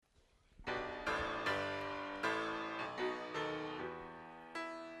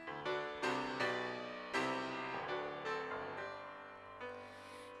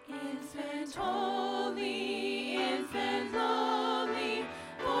Infant holy, infant lowly,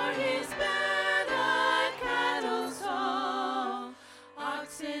 for his bed a cattle stall.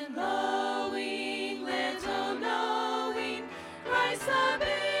 Oxen lowing, little knowing, Christ the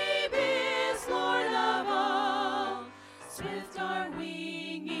babe is Lord of all. Swift are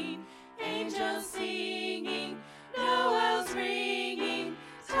winging, angels singing, Noel's ringing,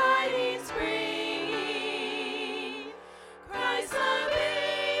 tidings bringing. Christ the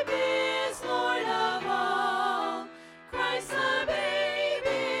babe is Lord of all. Christ the babe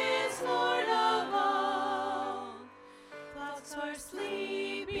is Lord of all. Flocks are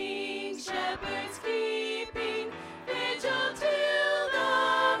sleeping, shepherds keeping vigil till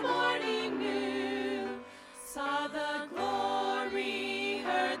the morning new. Saw the glory,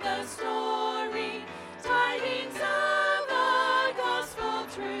 heard the story, tidings of the gospel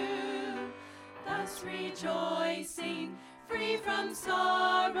true. Thus rejoicing, free from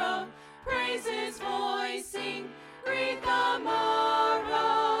sorrow, praises for